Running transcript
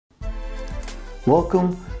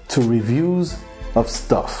Welcome to Reviews of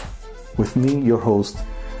Stuff with me, your host,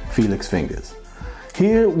 Felix Fingers.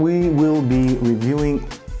 Here we will be reviewing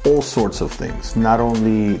all sorts of things, not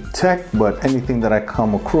only tech, but anything that I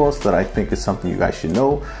come across that I think is something you guys should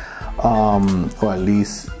know, or at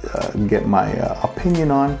least get my opinion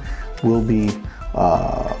on, will be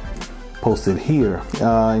posted here,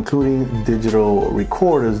 including digital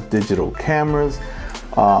recorders, digital cameras,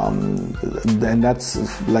 and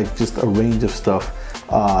that's like just a range of stuff,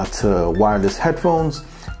 to wireless headphones,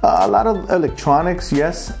 a lot of electronics,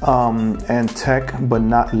 yes, and tech, but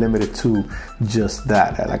not limited to just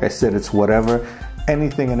that. Like I said, it's whatever,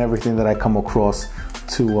 anything and everything that I come across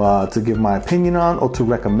to give my opinion on, or to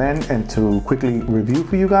recommend and to quickly review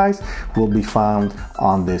for you guys, will be found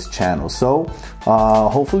on this channel. So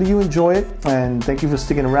hopefully you enjoy it, and thank you for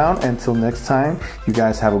sticking around. Until next time, you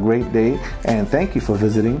guys have a great day, and thank you for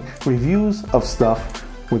visiting Reviews of Stuff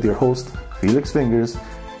with your host, Felix Fingers.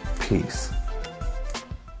 Peace.